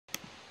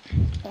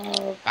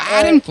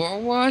Fighting for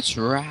what's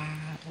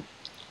right.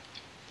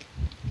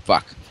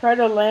 Fuck. Try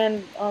to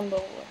land on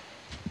the...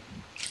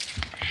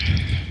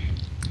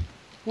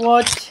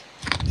 What?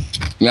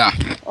 Yeah.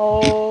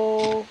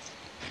 Oh.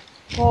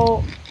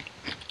 Oh.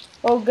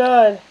 Oh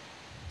god.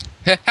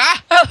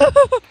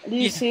 Do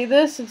you see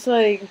this? It's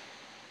like...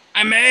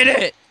 I made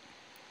it!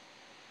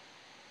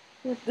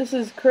 This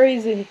is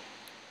crazy.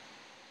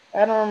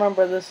 I don't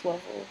remember this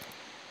level.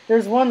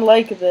 There's one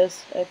like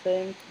this, I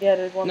think. Yeah,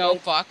 there's one No,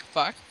 like...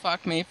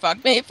 fuck me,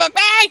 fuck me!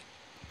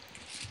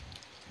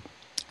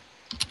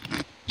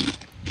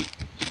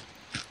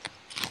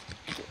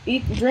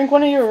 Drink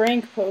one of your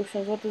rank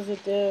potions. What does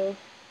it do?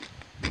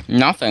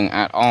 Nothing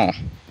at all.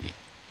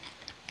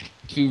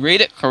 If you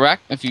read it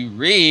correct,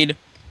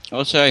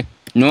 it'll say,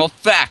 no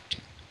effect.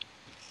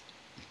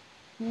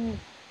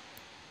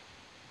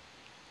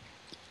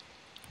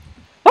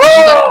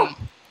 Ah!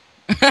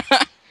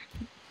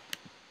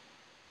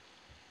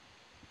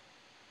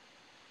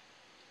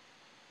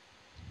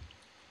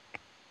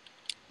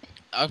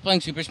 I was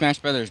playing Super Smash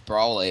Brothers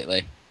Brawl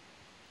lately.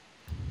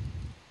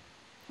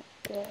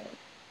 God.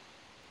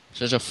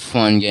 Such a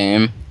fun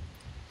game.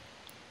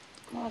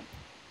 God.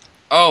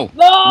 Oh!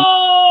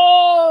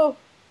 No!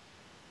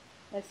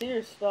 I see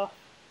your stuff.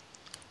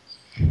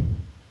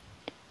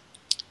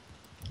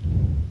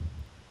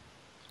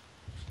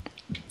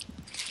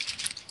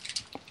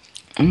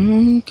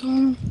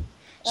 Okay.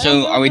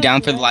 So, are we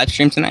down for the live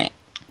stream tonight?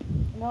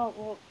 No,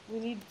 well, we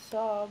need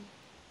sub.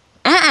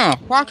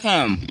 Fuck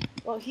him.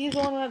 Well, he's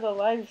on with the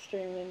live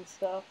streaming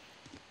stuff.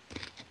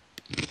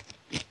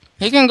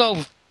 He can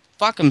go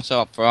fuck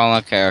himself for all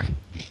I care.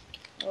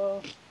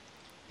 Oh.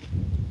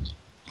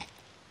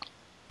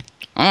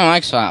 I don't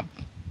like Slap.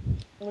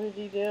 What did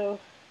he do?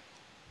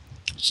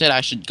 Said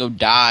I should go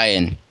die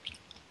and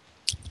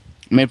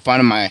made fun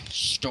of my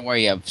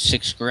story of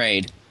 6th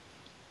grade.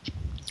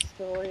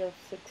 Story of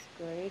 6th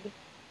grade?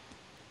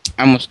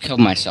 I almost killed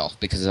myself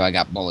because I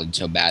got bullied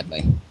so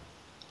badly.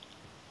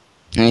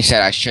 And he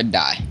said I should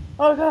die.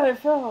 Oh god, I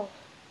fell.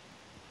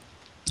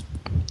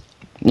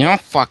 You know how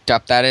fucked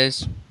up that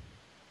is?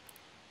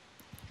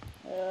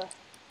 Yeah.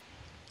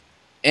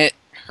 It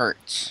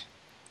hurts.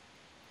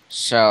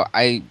 So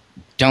I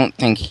don't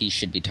think he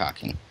should be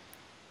talking.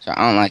 So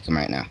I don't like him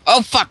right now.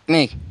 Oh, fuck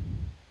me!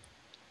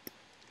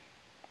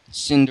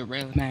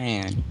 Cinderella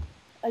Man.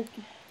 I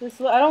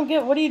don't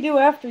get, what do you do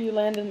after you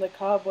land in the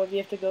cobweb? You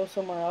have to go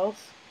somewhere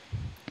else?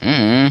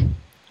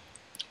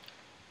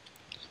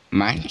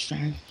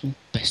 Minecraft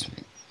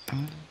investment.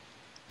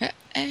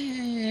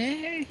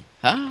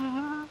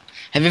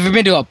 Have you ever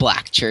been to a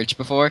black church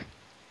before?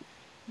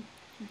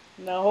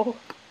 No.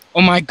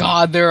 Oh my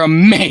god, they're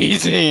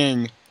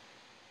amazing!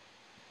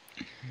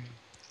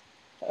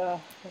 Okay.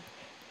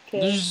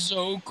 They're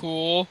so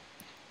cool.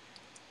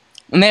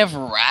 And they have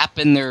rap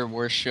in their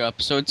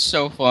worship, so it's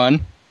so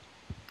fun.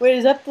 Wait,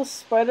 is that the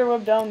spider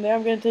web down there?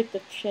 I'm gonna take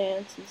the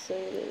chance and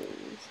say it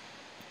is.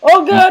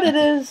 Oh god, it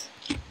is!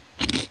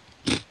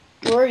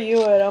 Where are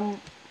you at?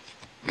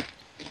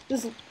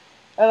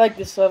 I like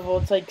this level,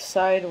 it's like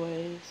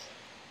sideways.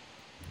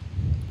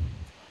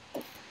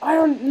 I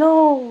don't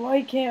know,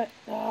 I can't,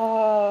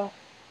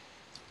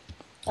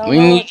 we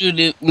need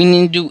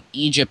to do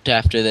Egypt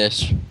after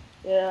this.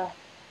 Yeah.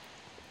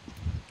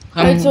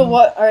 Alright, so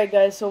alright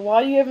guys, so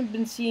why you haven't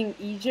been seeing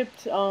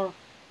Egypt,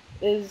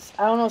 is,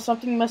 I don't know,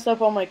 something messed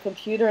up on my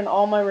computer and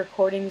all my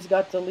recordings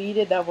got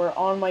deleted that were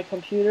on my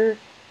computer.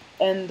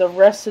 And the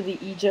rest of the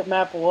Egypt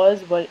map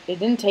was, but it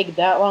didn't take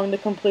that long to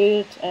complete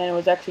it, and it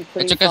was actually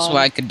pretty fun. It took us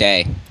like a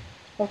day.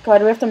 Oh god,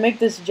 do we have to make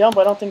this jump?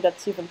 I don't think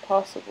that's even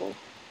possible.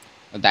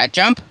 That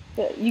jump?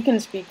 Yeah, you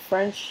can speak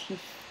French.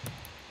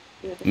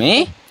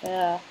 Me?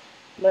 Yeah.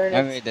 Learn it.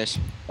 I read this.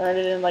 Learn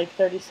it in like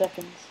 30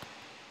 seconds.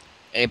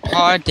 A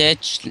par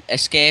ditch,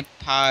 escape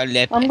par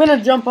lip. I'm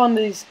gonna jump on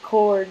these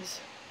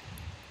cords.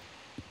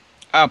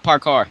 Oh,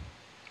 parkour.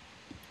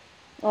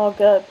 Oh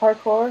god,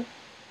 parkour?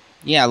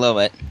 Yeah, a little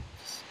bit.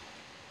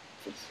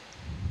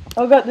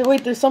 Oh god,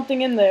 wait, there's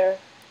something in there.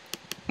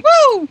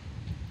 Woo!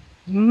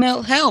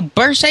 Melt hell,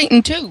 burst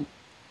Satan too.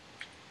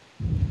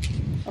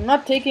 I'm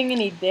not taking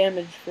any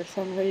damage for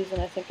some reason.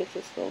 I think it's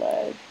just the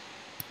lag.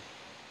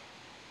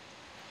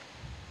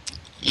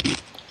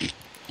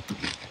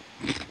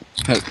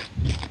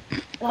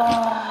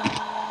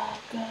 Ah,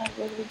 god,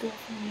 where do we go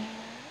from here?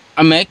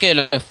 I make it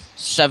a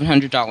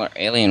 $700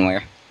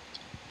 Alienware.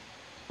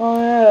 Oh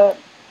yeah,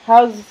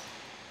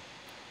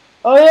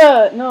 oh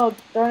yeah, no,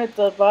 darn it,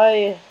 to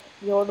buy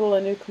Yodel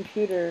a new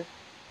computer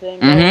thing.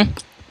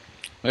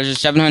 There's a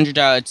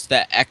 $700, it's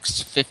the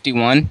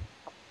X51.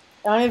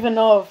 I don't even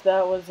know if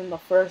that was in the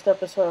first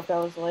episode or if that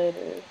was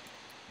later.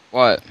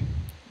 What?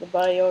 The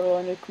buy Yodel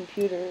a new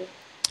computer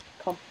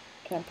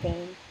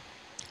campaign.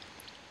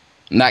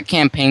 That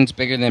campaign's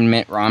bigger than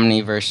Mitt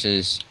Romney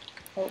versus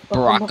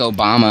Barack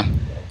Obama.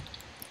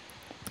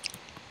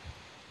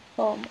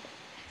 I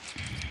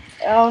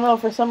don't know,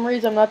 for some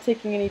reason I'm not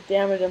taking any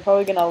damage. I'm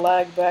probably gonna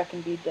lag back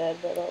and be dead,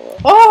 but oh well.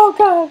 Oh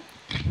god!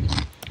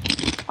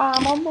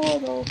 I'm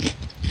immortal.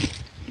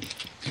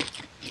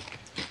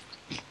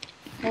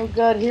 Oh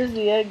god, here's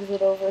the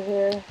exit over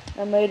here.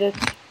 I made it.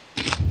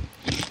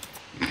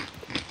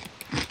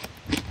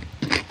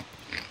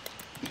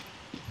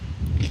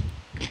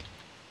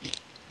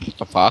 What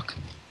the fuck?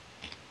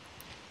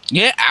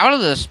 Get out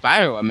of the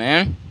spiderweb,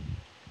 man.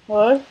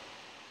 What?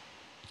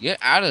 Get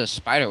out of the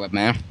spiderweb,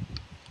 man.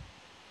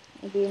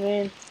 What do you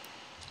mean?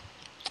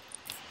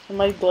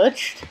 Am I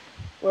glitched?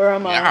 Where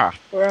am I? Yeah.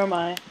 Where am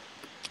I?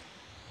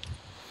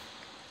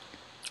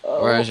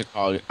 Where Oh. is it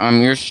called?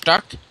 You're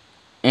stuck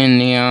in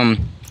the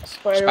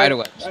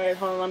spiderwebs. Alright,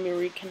 hold on, let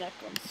me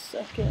reconnect 1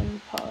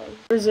 second. Pause.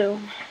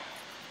 Resume.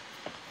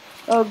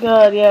 Oh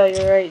god, yeah,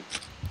 you're right.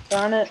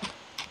 Darn it.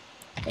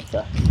 That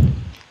sucks.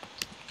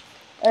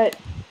 Alright,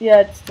 yeah,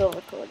 it's still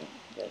recording.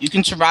 Good. You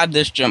can survive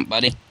this jump,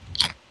 buddy.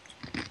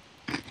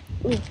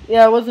 Ooh,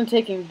 yeah, I wasn't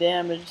taking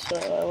damage, so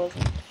I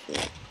wasn't sure.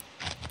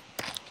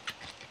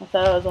 I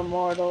thought I was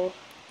immortal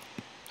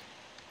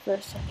for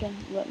a second,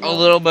 but A no.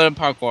 little bit of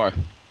parkour.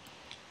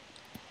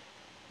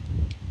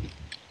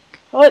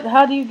 What?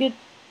 How do you get...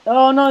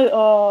 Oh, no.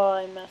 Oh,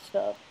 I messed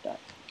up.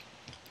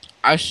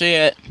 I see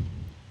it.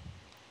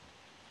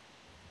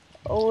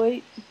 Oh,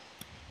 wait.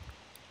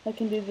 I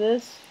can do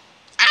this.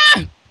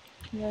 Ah!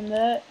 And then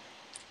that.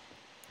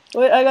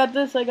 Wait, I got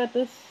this. I got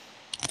this.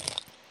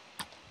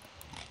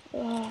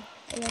 Oh,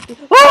 I got this.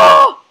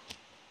 Oh!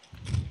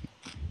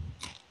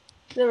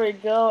 There we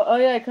go. Oh,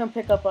 yeah, I couldn't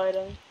pick up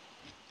items.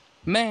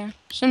 Man,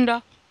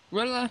 Cinderella.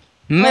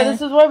 Oh, Man.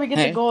 this is why we get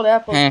the gold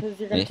apples, Hey, because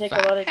you're going to take a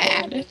if lot of I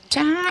had a damage.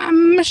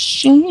 time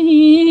machine.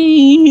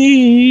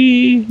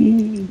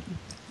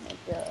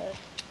 Oh, my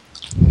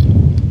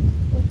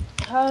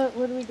God.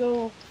 Where do we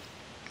go?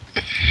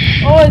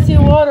 Oh, I see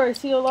water. I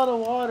see a lot of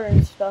water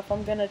and stuff.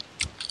 I'm gonna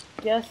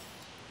guess.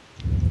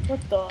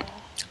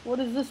 What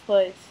is this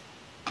place?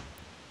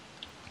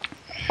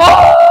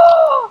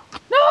 Oh!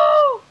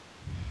 No!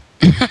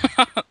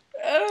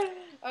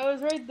 I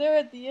was right there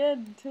at the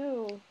end,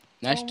 too.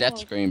 Nice death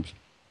Almost. screams.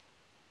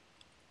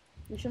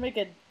 We should make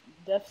a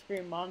death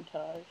scream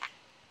montage.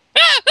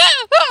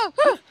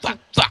 Fuck,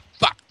 fuck,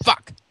 fuck,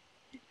 fuck.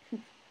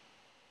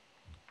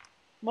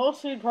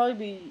 Mostly it'd probably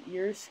be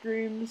your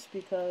screams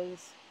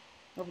because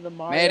of the Made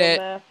Mario it.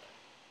 map.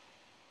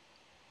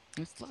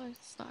 It's like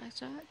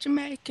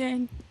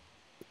Jamaican.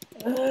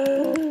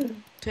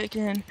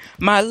 Taking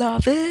my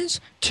love is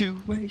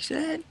too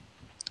wasted.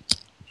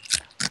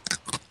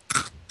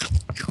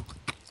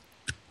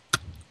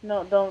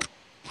 No, don't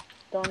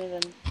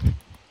even.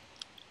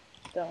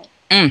 Don't.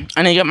 I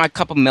need to get my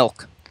cup of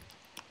milk.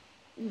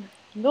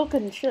 Milk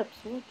and chips,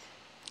 what?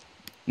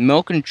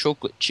 Milk and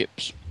chocolate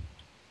chips.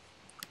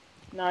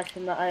 No,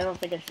 actually, no, I don't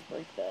think I should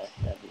break that.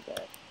 That'd be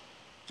bad.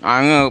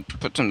 I'm gonna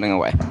put something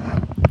away.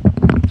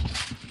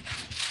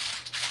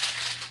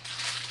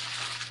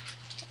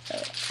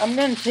 I'm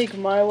gonna take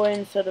my way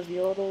instead of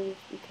Yodel's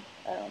because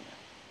I don't know.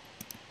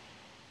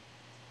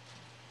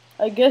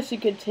 I guess you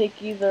could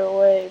take either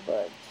way,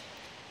 but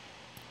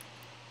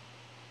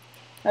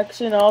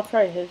actually, no, I'll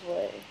try his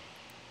way.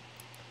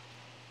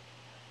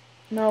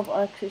 Nope,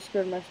 I actually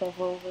screwed myself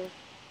over.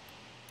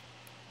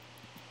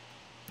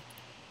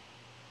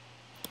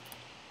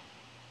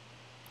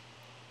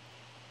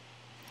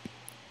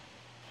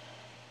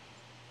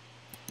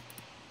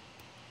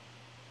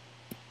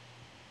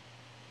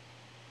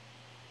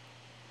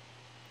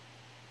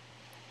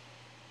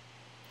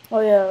 Oh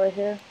yeah, right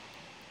here.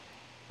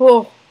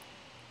 Oh.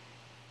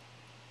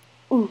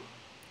 Ooh.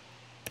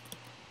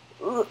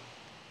 Ooh.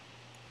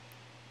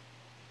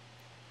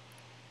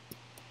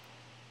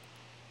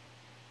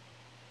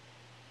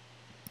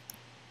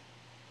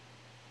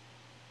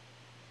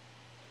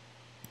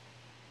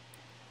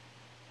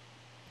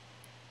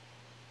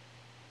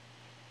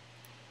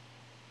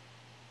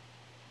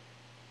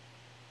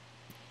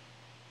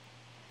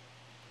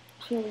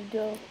 Here we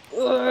go.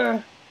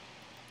 Ugh.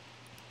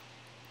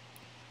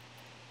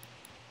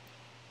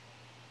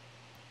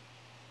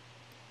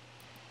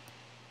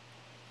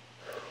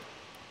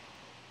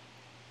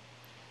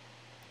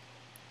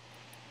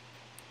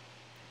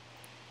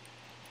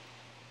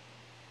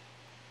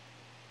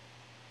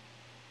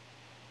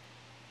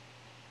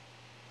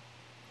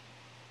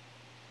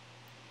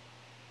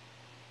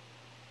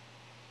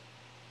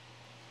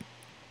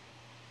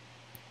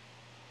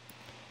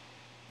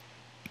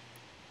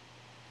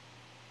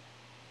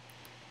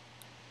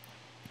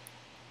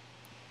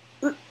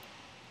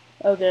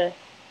 Okay.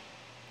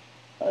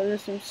 Oh,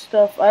 there's some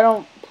stuff. I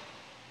don't.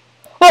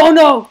 Oh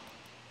no!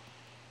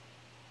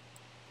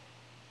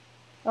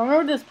 I don't know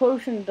what this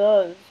potion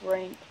does.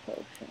 Ranked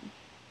potion.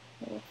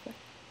 It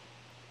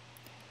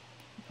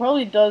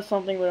probably does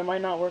something, but it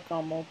might not work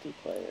on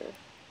multiplayer.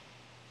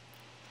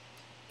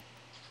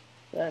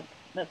 That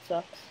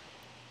sucks.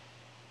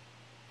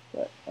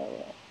 But oh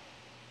well.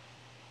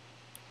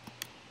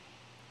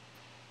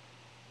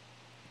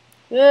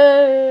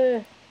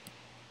 Yay!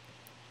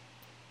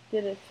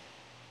 Did it.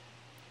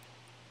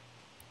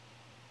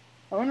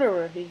 I wonder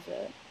where he's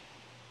at.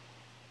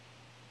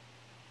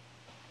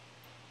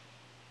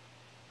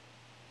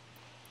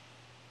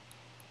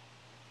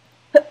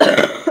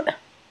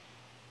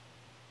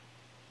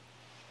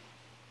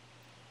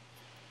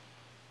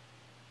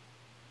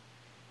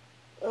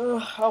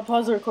 I'll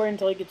pause the recording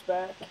until he gets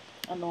back.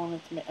 I don't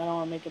want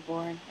to make it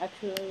boring.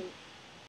 Actually.